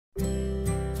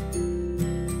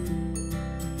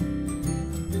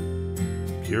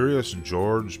Curious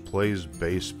George Plays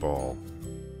Baseball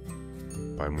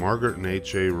by Margaret and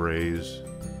H.A.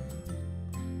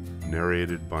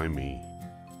 Narrated by me.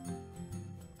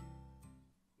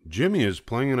 "Jimmy is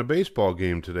playing in a baseball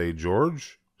game today,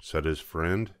 George," said his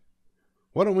friend.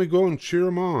 "Why don't we go and cheer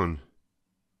him on?"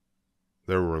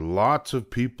 There were lots of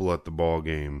people at the ball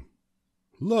game.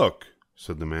 "Look,"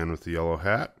 said the man with the yellow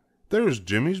hat, "there's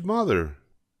Jimmy's mother."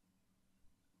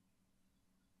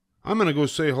 "I'm going to go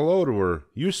say hello to her.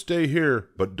 You stay here,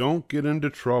 but don't get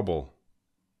into trouble."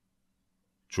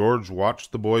 George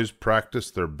watched the boys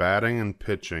practice their batting and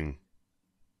pitching.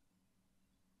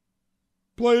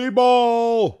 "Play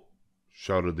ball!"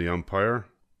 shouted the umpire.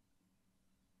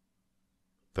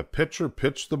 The pitcher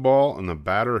pitched the ball and the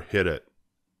batter hit it.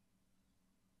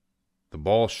 The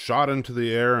ball shot into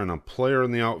the air and a player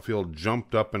in the outfield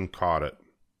jumped up and caught it.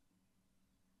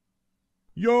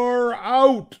 "You're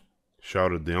out!"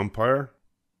 shouted the umpire.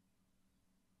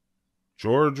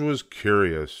 George was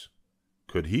curious.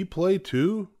 Could he play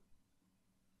too?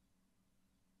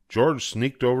 George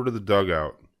sneaked over to the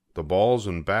dugout. The balls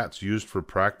and bats used for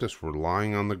practice were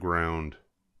lying on the ground.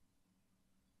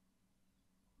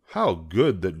 How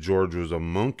good that George was a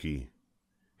monkey.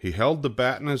 He held the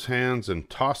bat in his hands and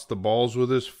tossed the balls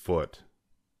with his foot.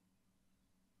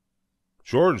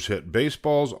 George hit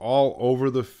baseballs all over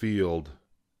the field.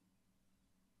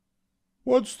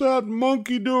 "What's that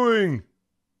monkey doing?"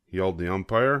 yelled the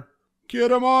umpire. "Get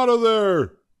him out of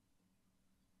there!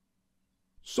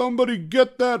 Somebody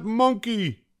get that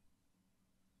monkey!"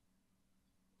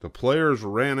 The players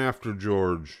ran after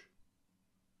George.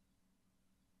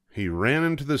 He ran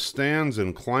into the stands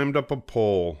and climbed up a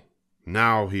pole.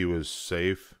 Now he was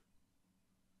safe.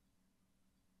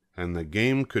 And the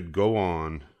game could go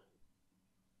on.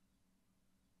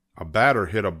 A batter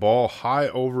hit a ball high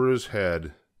over his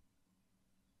head.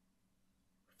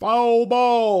 "Foul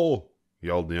ball!"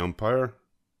 yelled the umpire.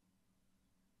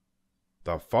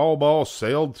 The foul ball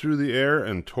sailed through the air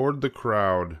and toward the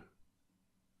crowd.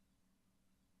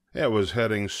 It was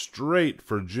heading straight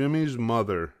for Jimmy's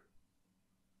mother.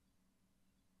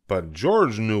 But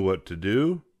George knew what to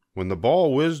do. When the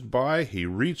ball whizzed by, he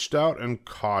reached out and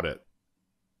caught it.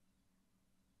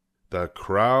 The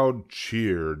crowd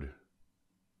cheered.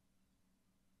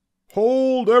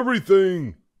 "Hold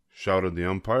everything!" shouted the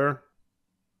umpire.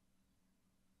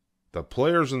 The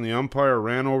players and the umpire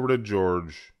ran over to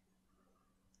George.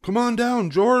 "Come on down,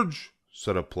 George,"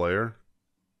 said a player.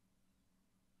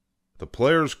 The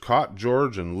players caught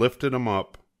George and lifted him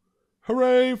up.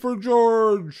 "Hooray for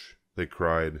George!" they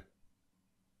cried.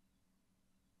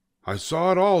 "I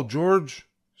saw it all, George,"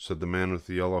 said the man with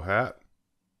the yellow hat.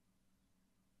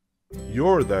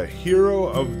 "You're the hero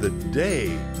of the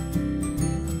day."